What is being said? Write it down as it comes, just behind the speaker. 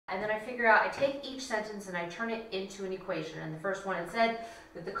and then I figure out, I take each sentence and I turn it into an equation. And the first one, it said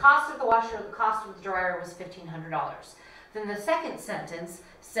that the cost of the washer or the cost of the dryer was $1,500. Then the second sentence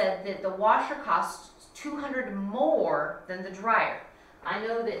said that the washer costs $200 more than the dryer. I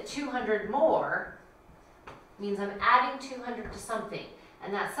know that 200 more means I'm adding 200 to something,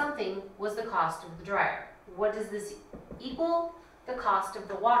 and that something was the cost of the dryer. What does this equal? The cost of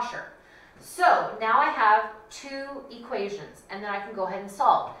the washer. So now I have two equations, and then I can go ahead and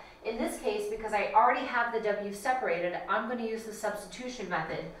solve. In this case, because I already have the W separated, I'm going to use the substitution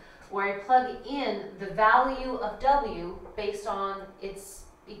method, where I plug in the value of W based on its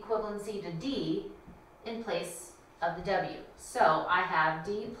equivalency to D in place of the W. So I have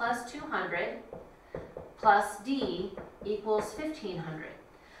D plus 200 plus D equals 1,500.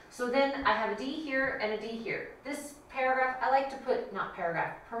 So then I have a D here and a D here. This paragraph, I like to put, not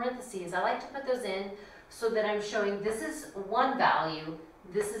paragraph, parentheses, I like to put those in so that I'm showing this is one value,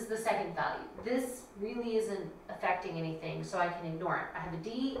 this is the second value. This really isn't affecting anything, so I can ignore it. I have a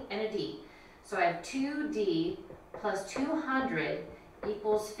D and a D. So I have 2D plus 200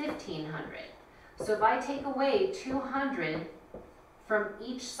 equals 1,500. So if I take away 200 from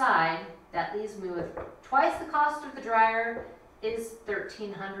each side, that leaves me with twice the cost of the dryer is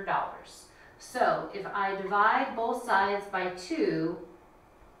 $1,300. So if I divide both sides by 2,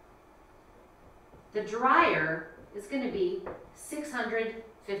 the dryer is going to be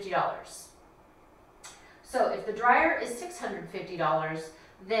 $650. So if the dryer is $650,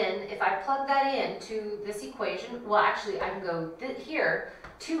 then if I plug that into this equation, well actually I can go here,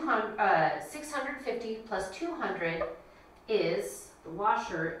 650 plus 200 is, the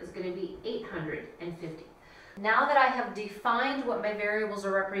washer is going to be 850. Now that I have defined what my variables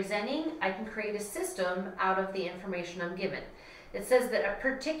are representing, I can create a system out of the information I'm given. It says that a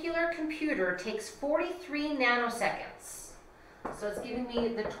particular computer takes 43 nanoseconds. So it's giving me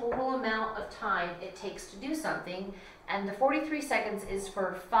the total amount of time it takes to do something, and the 43 seconds is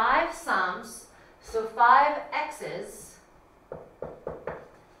for 5 sums, so 5 x's,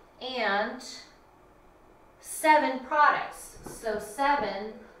 and 7 products, so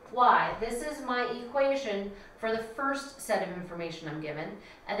 7 y. This is my equation for the first set of information I'm given,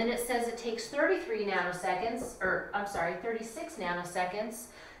 and then it says it takes 33 nanoseconds, or I'm sorry, 36 nanoseconds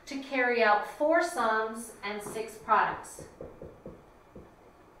to carry out 4 sums and 6 products.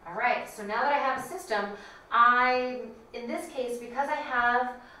 All right, so now that I have a system, in this case, because I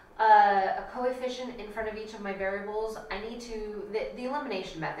have a coefficient in front of each of my variables, I need to, the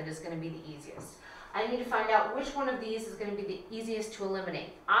elimination method is going to be the easiest. I need to find out which one of these is going to be the easiest to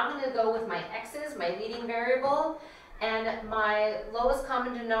eliminate. I'm going to go with my x's, my leading variable, and my lowest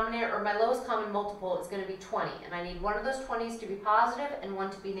common denominator, or my lowest common multiple, is going to be 20. And I need one of those 20s to be positive and one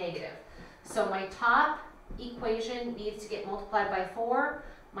to be negative. So my top equation needs to get multiplied by 4.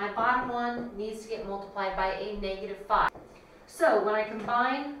 My bottom one needs to get multiplied by a -5. So when I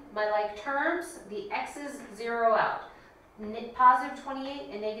combine my like terms, the x's zero out. Positive 28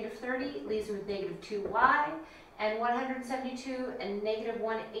 and negative 30 leaves me with negative 2y, and 172 and negative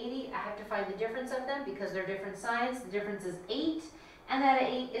 180, I have to find the difference of them because they're different signs. The difference is 8, and that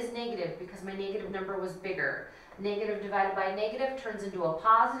 8 is negative because my negative number was bigger. Negative divided by negative turns into a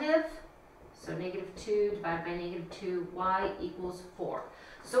positive, so negative 2 divided by negative 2y equals 4.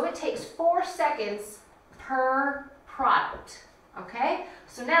 So it takes 4 seconds per product. Okay,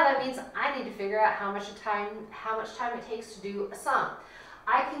 so now that means I need to figure out how much time it takes to do a sum.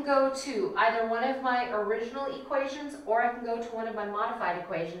 I can go to either one of my original equations, or I can go to one of my modified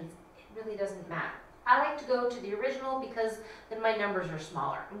equations. It really doesn't matter. I like to go to the original because then my numbers are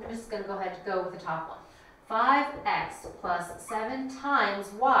smaller. I'm just going to go ahead and go with the top one. 5x plus 7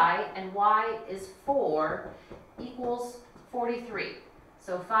 times y, and y is 4, equals 43.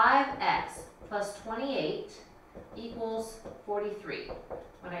 So 5x plus 28 equals 43.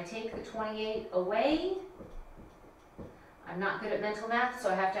 When I take the 28 away, I'm not good at mental math, so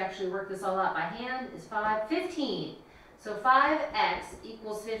I have to actually work this all out by hand, is 15. So 5x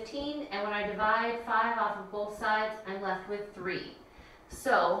equals 15, and when I divide 5 off of both sides, I'm left with 3.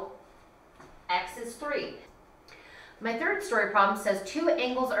 So x is 3. My third story problem says 2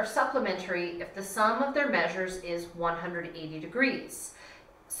 angles are supplementary if the sum of their measures is 180 degrees.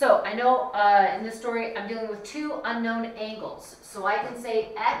 So I know in this story I'm dealing with 2 unknown angles. So I can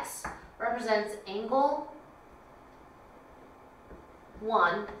say x represents angle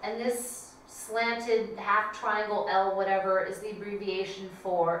 1, and this slanted half triangle L whatever is the abbreviation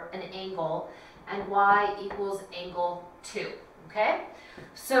for an angle, and y equals angle 2. Okay?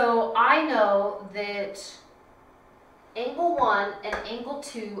 So I know that angle 1 and angle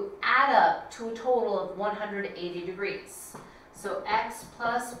 2 add up to a total of 180 degrees. So x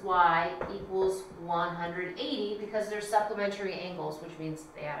plus y equals 180 because they're supplementary angles, which means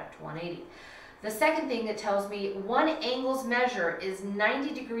they add up to 180. The second thing that tells me one angle's measure is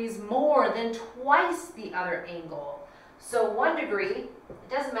 90 degrees more than twice the other angle. So 1 degree, it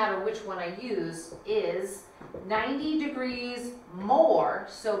doesn't matter which one I use, is 90 degrees more.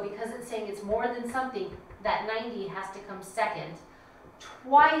 So because it's saying it's more than something, that 90 has to come second.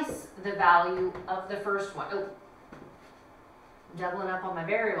 Twice the value of the first one. Oh, I'm doubling up on my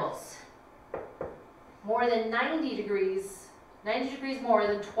variables. More than 90 degrees more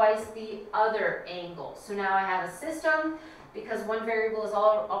than twice the other angle. So now I have a system. Because one variable is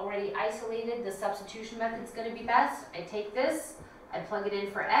already isolated, the substitution method is going to be best. I take this, I plug it in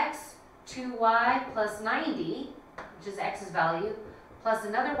for x, 2y plus 90, which is x's value, plus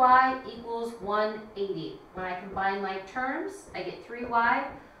another y equals 180. When I combine like terms, I get 3y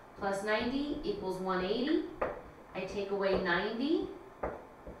plus 90 equals 180. I take away 90.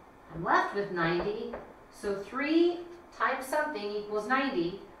 I'm left with 90. So 3 times something equals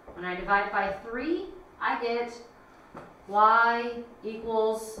 90. When I divide by 3, I get y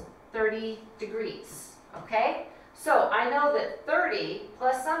equals 30 degrees, okay? So I know that 30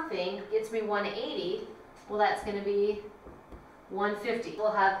 plus something gets me 180. Well, that's going to be 150.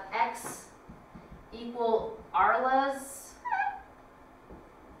 We'll have x equal Arla's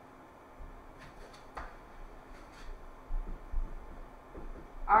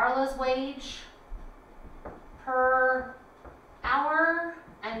wage per hour,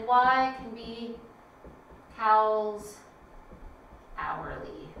 and y can be Cal's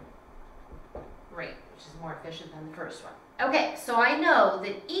hourly rate, which is more efficient than the first one. Okay, so I know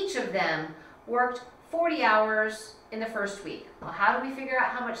that each of them worked 40 hours in the first week. Well, how do we figure out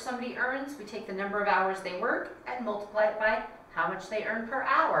how much somebody earns? We take the number of hours they work and multiply it by how much they earn per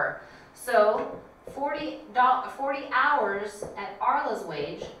hour. So 40 hours at Arla's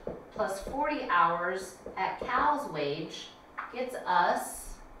wage plus 40 hours at Cal's wage gets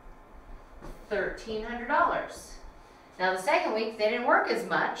us $1,300. Now the second week they didn't work as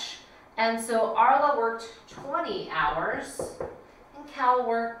much, and so Arla worked 20 hours and Cal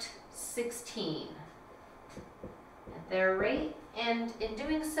worked 16 at their rate, and in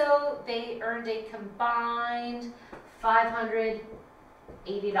doing so they earned a combined $580.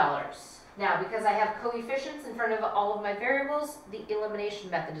 Now because I have coefficients in front of all of my variables, the elimination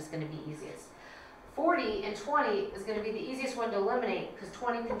method is going to be easiest. 40 and 20 is going to be the easiest one to eliminate because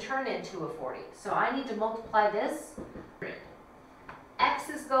 20 can turn into a 40. So I need to multiply this.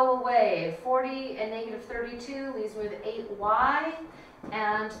 X's go away. 40 and negative 32 leaves me with 8y,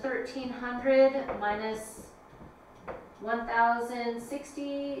 and 1,300 minus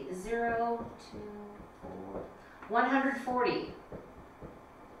 1,060, 0, 2, 4, 140.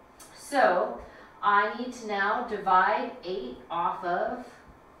 So I need to now divide 8 off of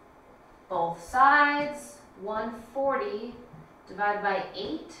both sides. 140 divided by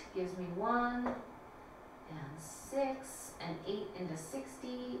 8 gives me 1 and 6, and 8 into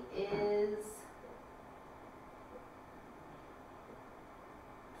 60 is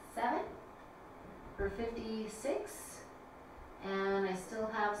 7 for 56, and I still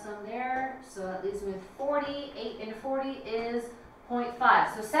have some there, so that leaves me with 40. 8 into 40 is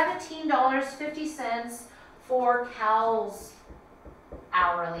 0.5. So $17.50 for Cal's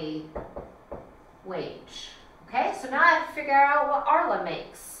hourly wage. Okay, so now I have to figure out what Arla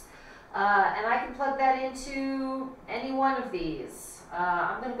makes. And I can plug that into any one of these.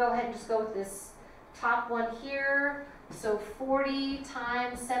 I'm going to go ahead and just go with this top one here. So 40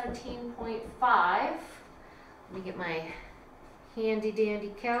 times 17.5. Let me get my handy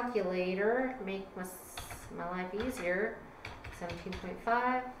dandy calculator to make my life easier.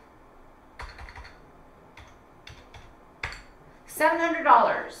 17.5.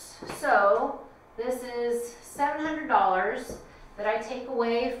 $700. So this is $700 that I take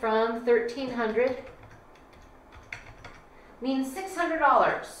away from $1,300, means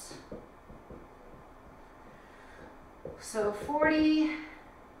 $600. So 40x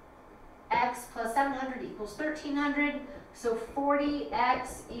plus 700 equals 1,300. So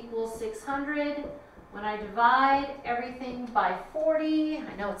 40x equals 600. When I divide everything by 40,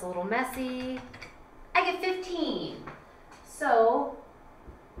 I know it's a little messy, I get 15. So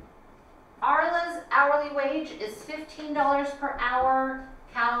Arla's hourly wage is $15 per hour,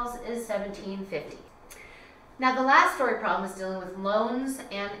 Cal's is $17.50. Now the last story problem is dealing with loans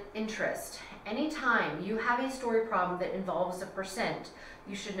and interest. Anytime you have a story problem that involves a percent,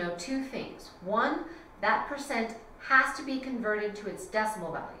 you should know two things. One, that percent has to be converted to its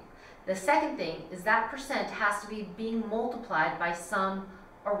decimal value. The second thing is that percent has to be being multiplied by some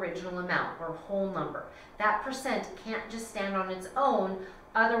original amount or whole number. That percent can't just stand on its own.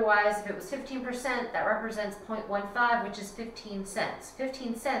 Otherwise, if it was 15%, that represents 0.15, which is 15 cents.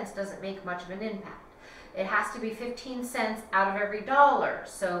 15 cents doesn't make much of an impact. It has to be 15 cents out of every dollar.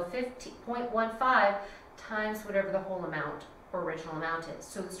 So 0.15 times whatever the whole amount or original amount is.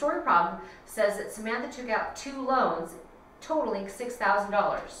 So the story problem says that Samantha took out 2 loans totaling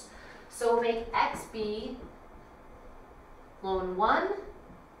 $6,000. So we'll make X be loan 1,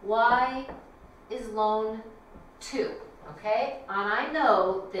 Y is loan 2. Okay, and I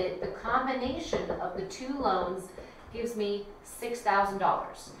know that the combination of the 2 loans gives me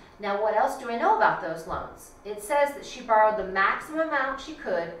 $6,000. Now, what else do I know about those loans? It says that she borrowed the maximum amount she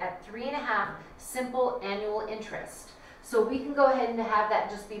could at 3.5 simple annual interest. So we can go ahead and have that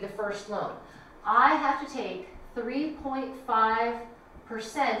just be the first loan. I have to take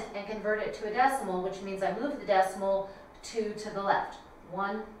 3.5% and convert it to a decimal, which means I move the decimal 2 to the left.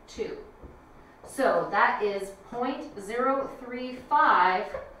 1, 2. So that is 0.035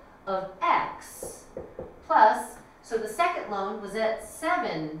 of X plus, so the second loan was at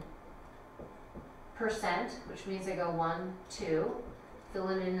 7%, which means I go 1, 2,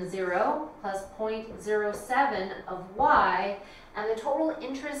 filling in a 0, plus 0.07 of Y, and the total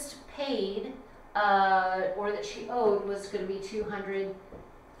interest paid, or that she owed, was going to be $259.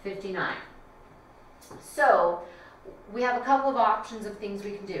 So we have a couple of options of things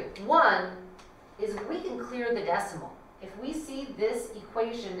we can do. One is we can clear the decimal. If we see this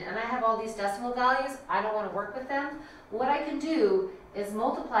equation and I have all these decimal values, I don't want to work with them. What I can do is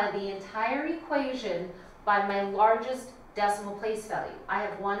multiply the entire equation by my largest decimal place value. I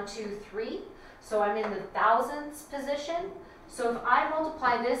have 1, 2, 3, so I'm in the thousandths position. So if I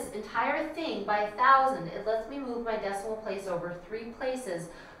multiply this entire thing by 1,000, it lets me move my decimal place over 3 places,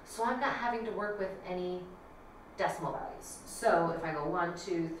 so I'm not having to work with any decimal values. So if I go 1,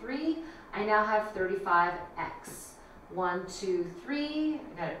 2, 3, I now have 35x. 1, 2, 3,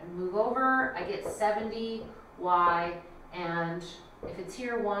 I gotta move over, I get 70y, and if it's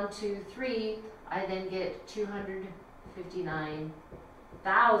here 1, 2, 3, I then get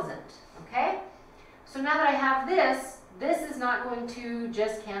 259,000, okay? So now that I have this, this is not going to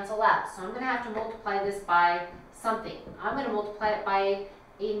just cancel out. So I'm gonna have to multiply this by something. I'm gonna multiply it by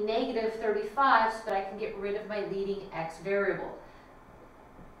a negative 35 so that I can get rid of my leading x variable.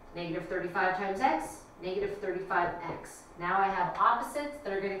 Negative 35 times x, negative 35x. Now I have opposites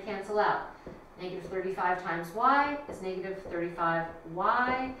that are going to cancel out. Negative 35 times y is negative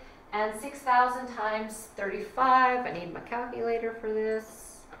 35y, and 6,000 times 35, I need my calculator for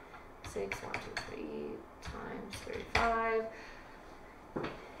this, 6, 1, 2, 3 times 35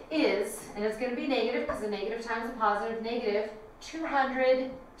 is, and it's going to be negative because the negative times a positive, negative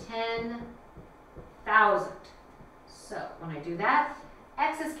 210,000. So when I do that,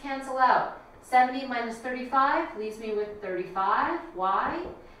 x's cancel out. 70 minus 35 leaves me with 35y,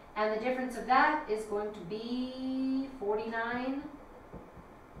 and the difference of that is going to be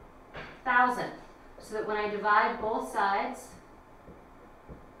 49,000. So that when I divide both sides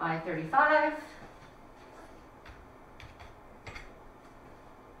by 35,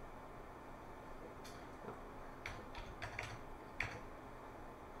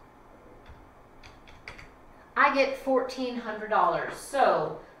 I get $1,400.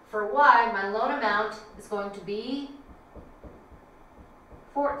 So for y, my loan amount is going to be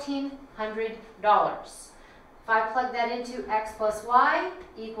 $1,400. If I plug that into x plus y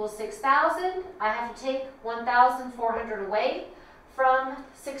equals 6,000, I have to take 1,400 away from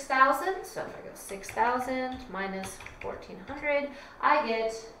 6,000. So if I go 6,000 minus 1,400, I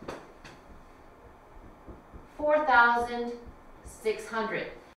get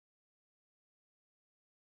 4,600.